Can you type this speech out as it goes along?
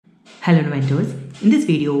Hello inventors, in this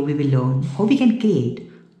video we will learn how we can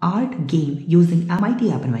create art game using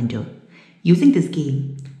MIT App Inventor. Using this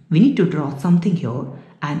game, we need to draw something here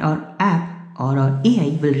and our app or our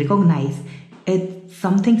AI will recognize it's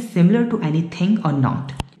something similar to anything or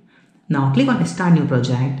not. Now click on start new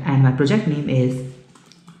project and my project name is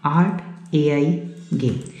art AI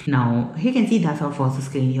game. Now here you can see that's our first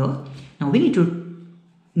screen here. Now we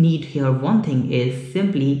need here one thing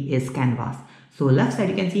is canvas. So left side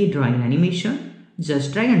you can see drawing an animation.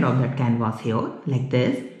 Just drag and drop that canvas here like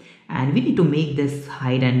this, and we need to make this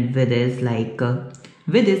height and width is like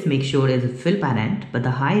width is make sure is fill parent, but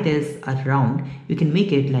the height is around, you can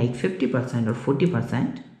make it like 50% or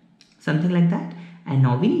 40%, something like that. And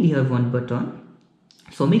now we need here one button,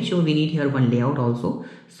 so make sure we need here one layout also.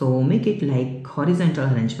 So make it like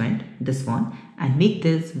horizontal arrangement, this one, and make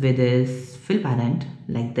this with this fill parent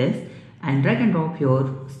like this, and drag and drop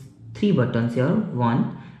your 3 buttons here,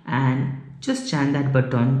 one, and just change that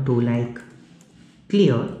button to like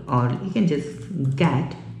clear, or you can just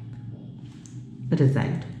get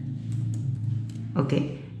result.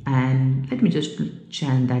 Okay, and let me just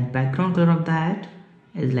change that background color of that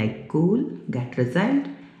is like cool, get result.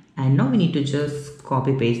 And now we need to just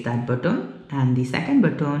copy paste that button, and the second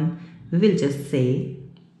button we will just say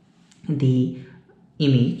the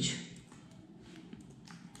image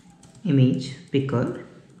picker,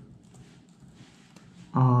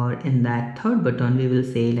 or in that third button we will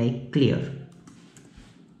say like clear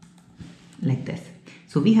like this.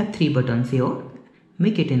 So we have 3 buttons here,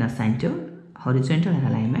 make it in a center, horizontal and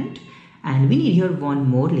alignment, and we need here one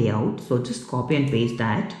more layout, so just copy and paste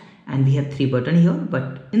that. And we have 3 buttons here,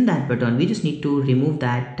 but in that button we just need to remove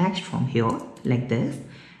that text from here like this,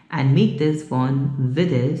 and make this one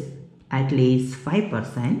width is at least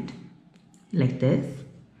 5% like this,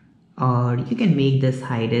 or you can make this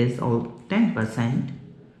height is all 10%,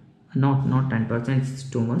 not 10%, it's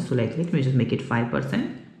too much, so like let me just make it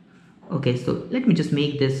 5%. Okay, so let me just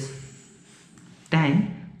make this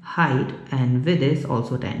 10 height, and width is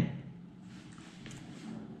also 10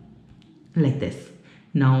 like this.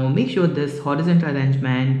 Now make sure this horizontal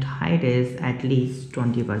arrangement height is at least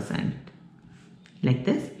 20% like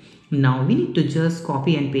this. Now we need to just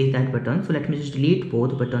copy and paste that button, so let me just delete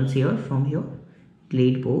both buttons here from here,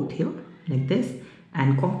 delete both here like this,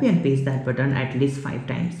 and copy and paste that button at least 5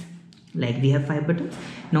 times. Like we have 5 buttons.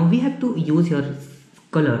 Now we have to use your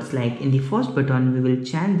colors, like in the first button we will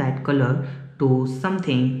change that color to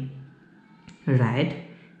something red,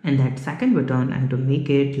 and that second button I'm to make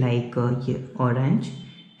it like orange,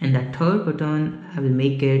 and that third button I will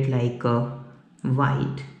make it like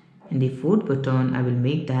white, and the fourth button I will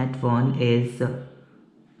make that one is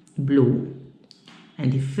blue,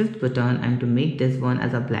 and the fifth button I'm to make this one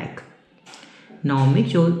as a black. Now make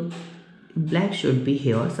sure black should be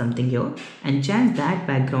here, something here, and change that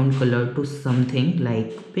background color to something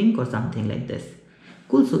like pink or something like this.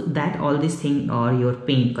 Cool, so that all these things are your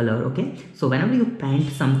paint color. Okay, so whenever you paint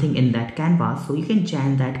something in that canvas, so you can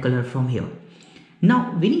change that color from here.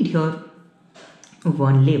 Now we need here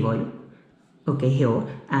one label, okay, here,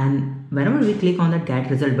 and whenever we click on the get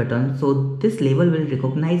result button, so this label will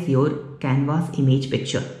recognize your canvas image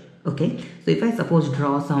picture. Okay, so if I suppose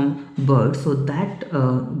draw some bird, so that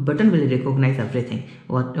button will recognize everything,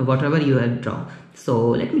 whatever you have drawn. So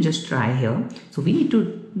let me just try here. So we need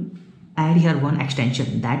to add here one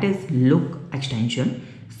extension, that is look extension.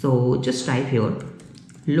 So just type here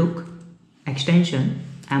look extension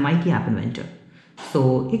MIT App Inventor.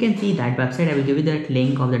 So you can see that website, I will give you that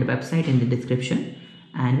link of that website in the description,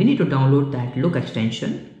 and we need to download that look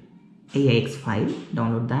extension AIX file,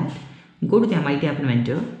 download that, go to the MIT App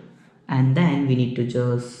Inventor, and then we need to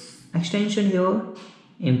just extension here,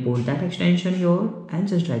 import that extension here, and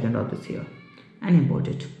just drag and drop this here and import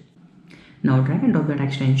it. Now drag and drop that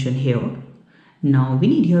extension here. Now we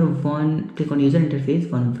need here one, click on user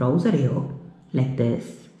interface, one browser here like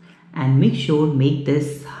this, and make sure make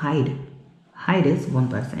this height is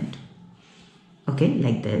 1%. Okay,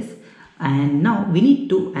 like this. And now we need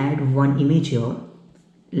to add one image here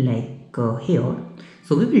like here.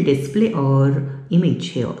 So we will display our image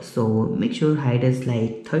here, so make sure height is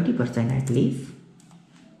like 30% at least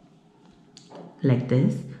like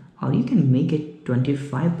this, or you can make it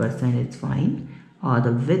 25%, it's fine, or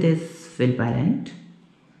the width is fill parent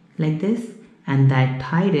like this, and that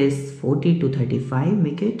height is 40 to 35,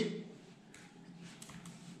 make it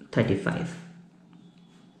 35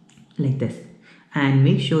 like this, and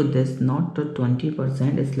make sure this not to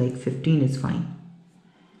 20%, is like 15 is fine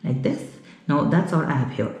like this. Now that's our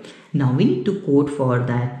app here. Now we need to code for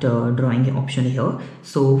that drawing option here.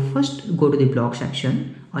 So first go to the block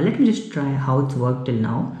section, or let me just try how it's worked till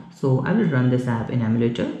now. So I will run this app in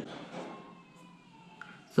emulator.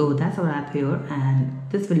 So that's our app here, and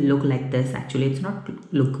this will look like this. Actually it's not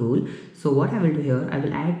look cool. So what I will do here, I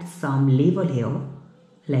will add some label here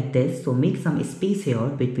like this. So make some space here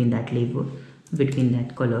between that label, between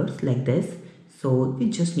that colors like this. So we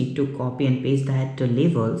just need to copy and paste that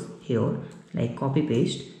labels here, like copy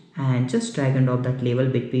paste, and just drag and drop that label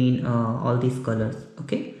between all these colors,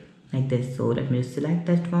 okay, like this. So let me just select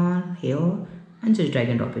that one here and just drag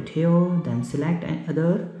and drop it here, then select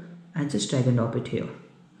another and just drag and drop it here,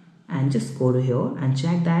 and just go to here and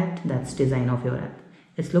check that that's design of your app.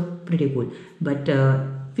 It's look pretty cool, but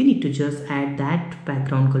we need to just add that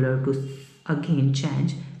background color to again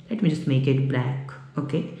change. Let me just make it black,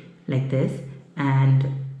 okay, like this.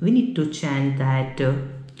 And we need to change that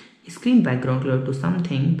screen background color to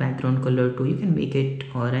something, background color to, you can make it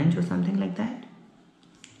orange or something like that.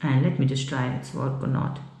 And let me just try it's work or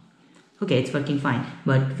not. Okay, it's working fine,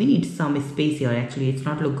 but we need some space here. Actually it's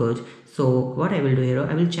not look good. So what I will do here,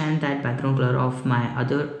 I will change that background color of my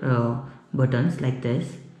other buttons like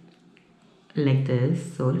this, like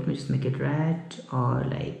this. So let me just make it red or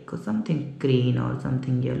like something green or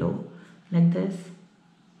something yellow like this.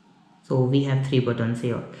 So we have 3 buttons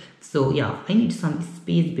here. So yeah, I need some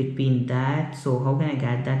space between that. So how can I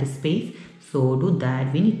get that space? So do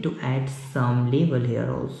that, we need to add some label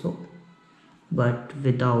here also, but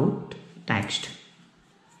without text,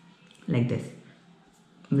 like this,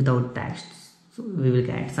 without text. So we will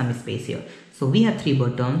get some space here. So we have 3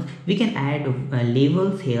 buttons. We can add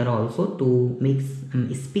labels here also to make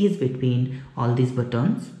space between all these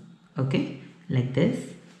buttons, okay, like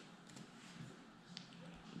this.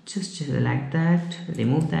 Just select that,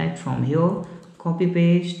 remove that from here, copy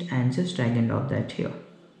paste, and just drag and drop that here.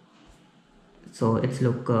 So it's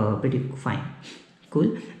look pretty fine,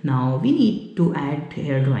 cool. Now we need to add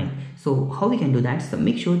here drawing. So how we can do that? So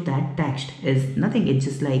make sure that text is nothing, it's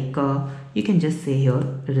just like you can just say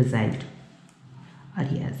here result, or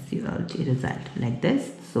yes, result like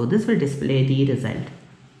this. So this will display the result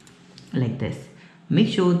like this. Make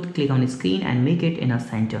sure to click on the screen and make it in a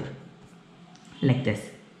center like this.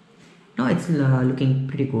 Now it's looking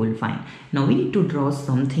pretty cool, fine. Now we need to draw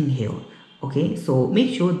something here, okay. So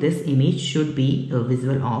make sure this image should be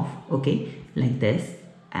visible off, okay, like this,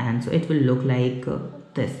 and so it will look like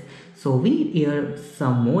this. So we need here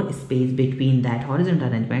some more space between that horizontal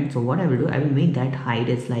arrangement. So what I will do, I will make that height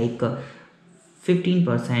is like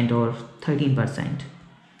 15% or 13%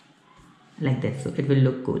 like this. So it will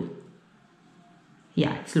look cool.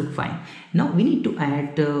 Yeah, it's look fine. Now we need to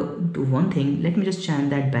add to one thing. Let me just change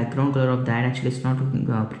that background color of that. Actually it's not looking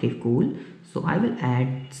pretty cool. So I will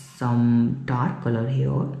add some dark color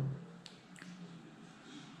here.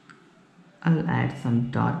 I will add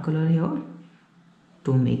some dark color here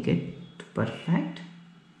to make it perfect.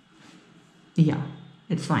 Yeah,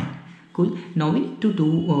 it's fine, cool. Now we need to do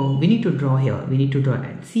we need to draw here. We need to draw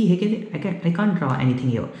it. See, I can't draw anything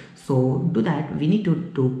here. So do that, we need to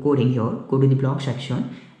do coding here. Go to the block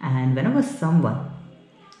section, and whenever someone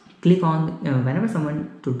click on whenever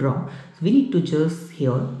someone to draw, so we need to just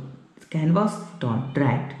here canvas dot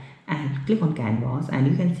drag and click on canvas, and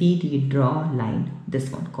you can see the draw line, this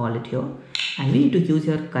one, call it here. And we need to use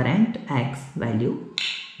your current x value,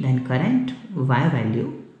 then current y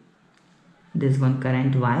value, this one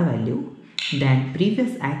current y value, then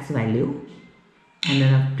previous x value, and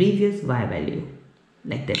then a previous y value,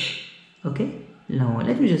 like this, okay. Now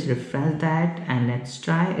let me just refresh that and let's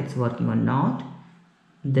try it's working or not.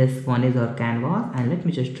 This one is our canvas, and let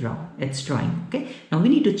me just draw, it's drawing, okay. Now we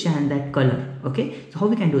need to change that color, okay. So how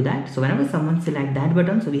we can do that? So whenever someone select that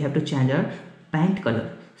button, so we have to change our paint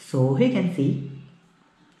color. So here you can see,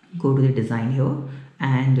 go to the design here,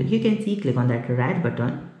 and you can see click on that red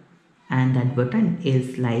button, and that button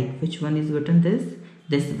is like, which one is button?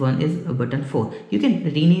 This one is a button 4. You can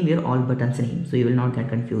rename your all buttons name, so you will not get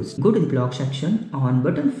confused. Go to the block section on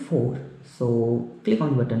button 4. So click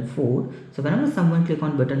on button 4. So whenever someone click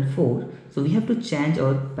on button 4, so we have to change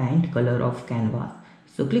our paint color of canvas.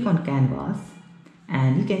 So click on canvas,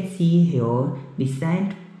 and you can see here the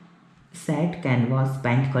set canvas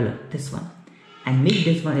paint color, this one, and make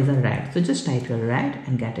this one is a red. So just type your red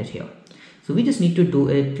and get it here. So we just need to do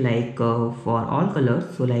it like for all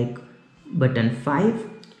colors. So like button 5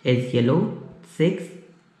 is yellow, 6,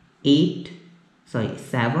 8, sorry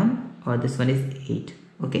 7, or this one is 8,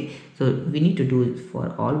 okay. So we need to do it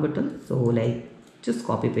for all buttons. So like just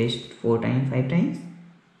copy paste 4 times, 5 times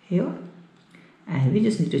here, and we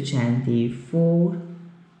just need to change the 4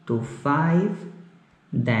 to 5,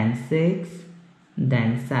 then 6,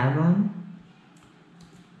 then 7,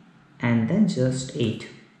 and then just 8,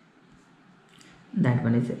 that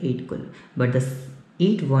one is 8 color, but the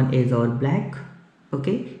 8 one is our black.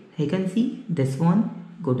 Okay, you can see this one.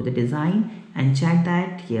 Go to the design and check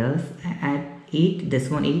that. Yes, at 8, this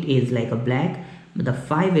one 8 is like a black, but the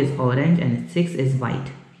 5 is orange and 6 is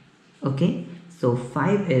white. Okay, so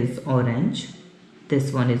 5 is orange,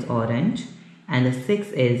 this one is orange, and the 6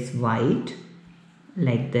 is white,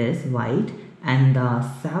 like this, white, and the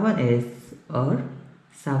 7 is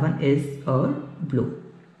blue,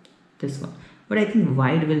 this one. But I think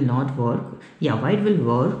white will not work. Yeah, white will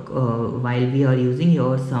work while we are using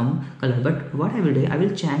here some color. But what I will do, I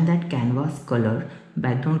will change that canvas color,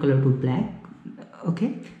 background color to black.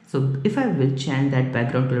 Okay, so if I will change that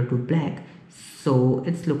background color to black, so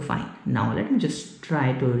it's look fine. Now let me just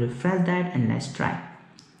try to refresh that and let's try.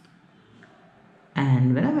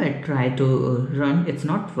 And whenever I try to run, it's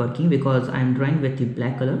not working because I'm drawing with the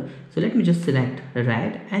black color. So let me just select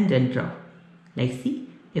red and then draw. Like see,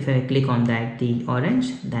 if I click on that the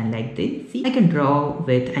orange, then like this, see, I can draw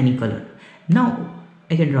with any color. Now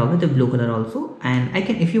I can draw with the blue color also, and I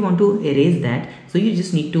can, if you want to erase that, so you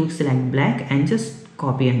just need to select black and just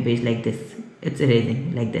copy and paste like this. It's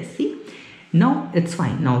erasing like this. See, now it's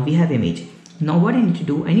fine. Now we have image. Now what I need to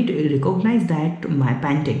do, I need to recognize that my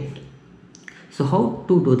painting. So how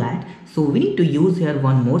to do that? So we need to use here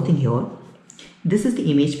one more thing here. This is the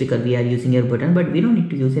image picker we are using here button, but we don't need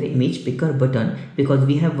to use your image picker button because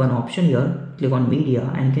we have one option here. Click on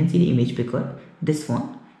media and you can see the image picker, this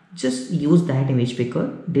one. Just use that image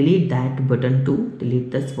picker, delete that button too, delete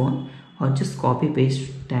this one, or just copy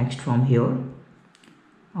paste text from here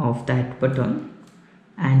of that button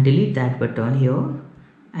and delete that button here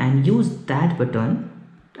and use that button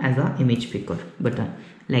as a image picker button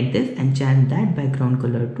like this, and change that background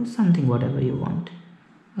color to something whatever you want.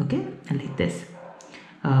 Okay, and like this.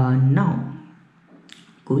 Now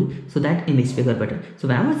cool, so that image picker button, so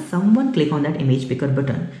whenever someone click on that image picker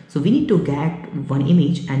button, so we need to get one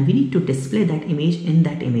image and we need to display that image in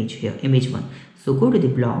that image here, image one. So go to the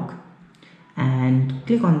block and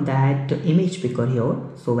click on that image picker here.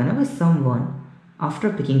 So whenever someone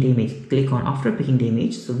after picking the image, click on after picking the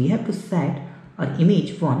image, so we have to set our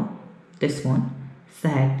image one, this one,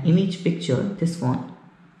 set image picture, this one,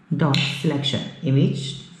 dot selection,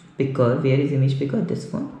 image picker, where is image picker,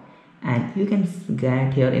 this one, and you can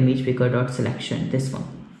get here image picker dot selection, this one,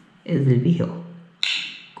 it will be here.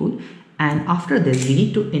 Cool. And after this we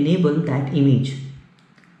need to enable that image,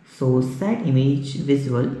 so set image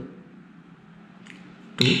visual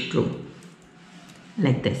to true,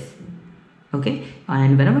 like this. Okay,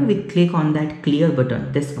 and whenever we click on that clear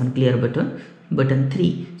button, this one, clear button, button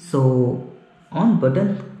 3, so on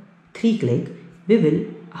button 3 click, we will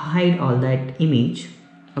hide all that image.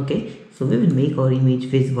 Okay, so we will make our image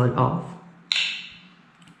visible off,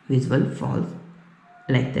 visual false,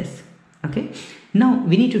 like this. Okay, now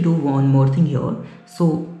we need to do one more thing here.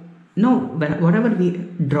 So now whatever we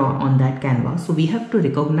draw on that canvas, so we have to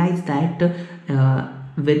recognize that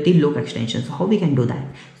with the look extension. So how we can do that?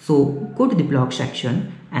 So go to the block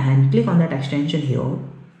section and click on that extension here,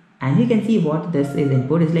 and you can see what this is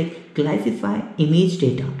input is like classify image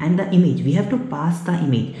data, and the image we have to pass the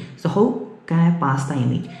image. So how can I pass the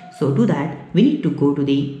image? So to that we need to go to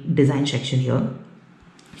the design section here.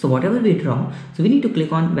 So whatever we draw, so we need to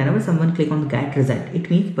click on, whenever someone click on get result, it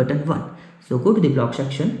means button 1. So go to the block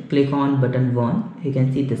section, click on button 1, you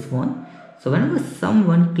can see this one. So whenever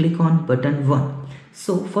someone click on button 1,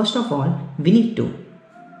 so first of all we need to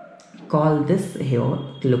call this here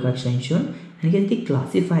look extension, and you can see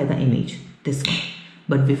classify the image, this one.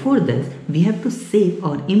 But before this we have to save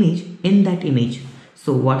our image in that image.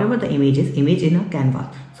 So whatever the image is, image in a canvas,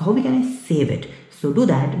 so how we can I save it? So do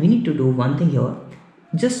that we need to do one thing here.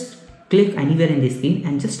 Just click anywhere in the screen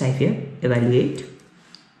and just type here evaluate,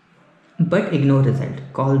 but ignore result,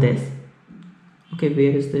 call this. Okay,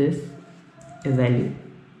 where is this? Evaluate,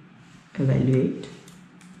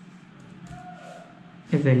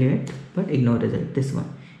 but ignore result, this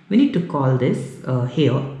one. We need to call this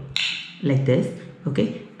here like this.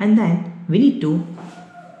 Okay, and then we need to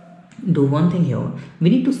do one thing here. We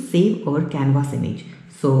need to save our canvas image.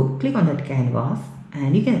 So click on that canvas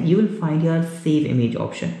and you will find your save image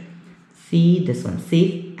option. See this one,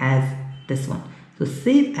 save as, this one. So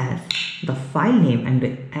save as the file name, and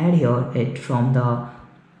add here it from the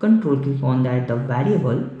control, click on that the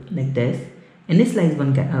variable like this. Initialize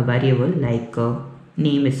one variable like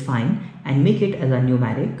name is fine, and make it as a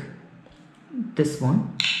numeric, this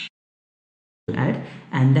one. Add,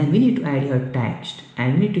 and then we need to add here text,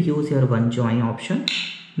 and we need to use here one join option.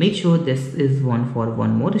 Make sure this is one for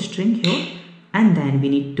one more string here, and then we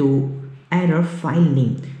need to add our file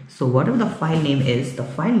name. So whatever the file name is, the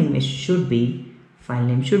file name should be file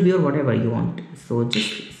name should be or whatever you want. So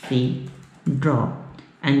just see draw,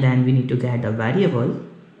 and then we need to get a variable,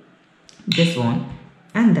 this one,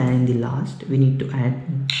 and then in the last we need to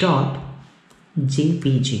add dot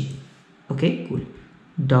jpg. Okay, cool.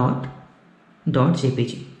 Dot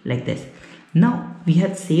jpg, like this. Now we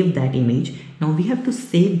have saved that image. Now we have to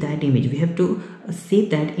save that image. We have to save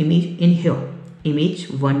that image in here,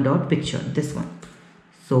 image1.picture, this one.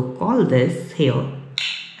 So call this here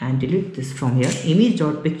and delete this from here.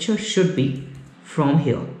 Image.picture should be from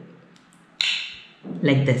here,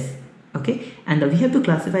 like this. Okay, and we have to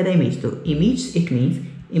classify the image. So image, it means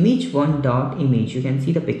image1.image. You can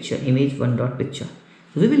see the picture, image1.picture.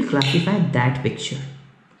 So we will classify that picture.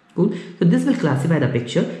 Cool. So this will classify the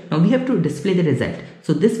picture. Now we have to display the result.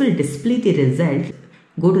 So this will display the result.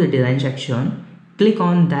 Go to the design section, click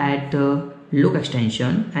on that look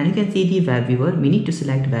extension, and you can see the web viewer. We need to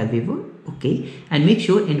select web viewer. Okay, and make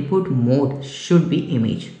sure input mode should be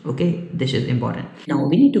image. Okay, this is important. Now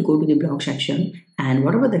we need to go to the block section, and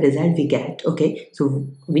whatever the result we get, okay, so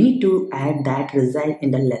we need to add that result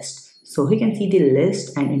in the list. So you can see the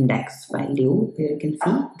list and index value. Here you can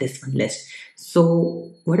see this one, list. So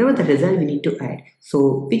whatever the result we need to add,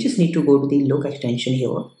 so we just need to go to the look extension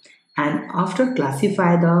here, and after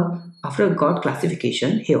got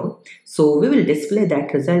classification here, so we will display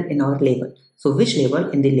that result in our label. So which label?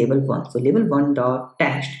 In the label 1. So label 1 dot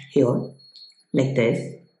text here, like this,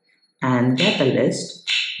 and get the list.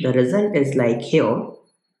 The result is like here,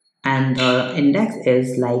 and the index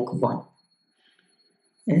is like 1.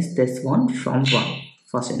 Is this one from 1,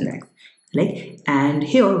 first index, like. And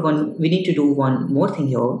here we need to do one more thing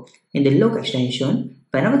here in the look extension.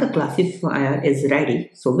 Whenever the classifier is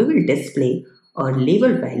ready, so we will display our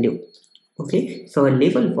label value. Okay, so our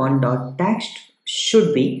label 1 dot text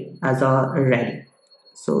should be as a ready.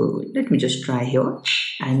 So let me just try here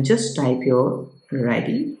and just type your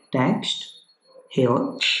ready text here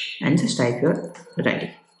and just type your ready,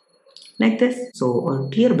 like this. So our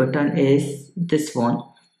clear button is this one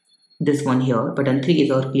here. Button 3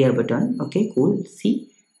 is our clear button. Okay, cool.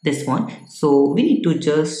 See this one. So we need to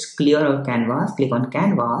just clear our canvas. Click on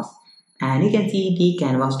canvas, and you can see the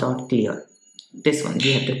canvas.clear. This one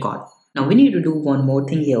we have to call. Now we need to do one more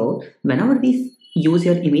thing here. Whenever we use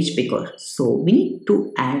your image picker, so we need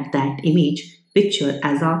to add that image picture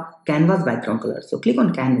as a canvas background color. So click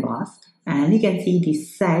on canvas, and you can see the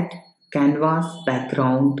set canvas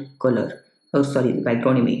background color. Oh, sorry, the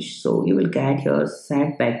background image. So you will get here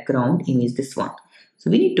set background image, this one.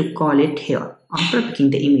 So we need to call it here. After picking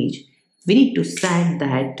the image, we need to set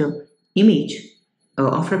that image.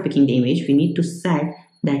 After picking the image, we need to set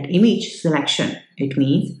that image selection. It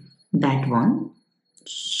means that one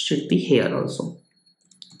should be here also.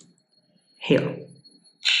 Here.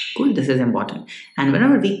 Cool, this is important. And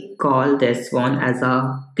whenever we call this one as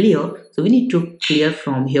a clear, so we need to clear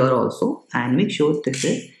from here also, and make sure this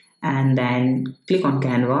is, and then click on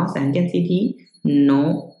canvas, and you can see the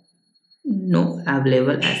no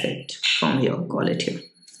available asset from here. Call it here,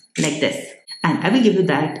 like this. And I will give you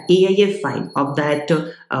that AIF file of that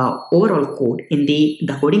overall code in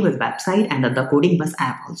the Coding Bus website and the Coding Bus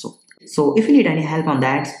app also. So if you need any help on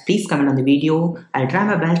that, please comment on the video. I'll try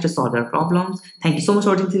my best to solve your problems. Thank you so much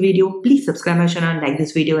for watching this video. Please subscribe my channel, like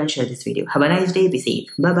this video, and share this video. Have a nice day. Be safe.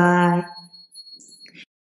 Bye bye.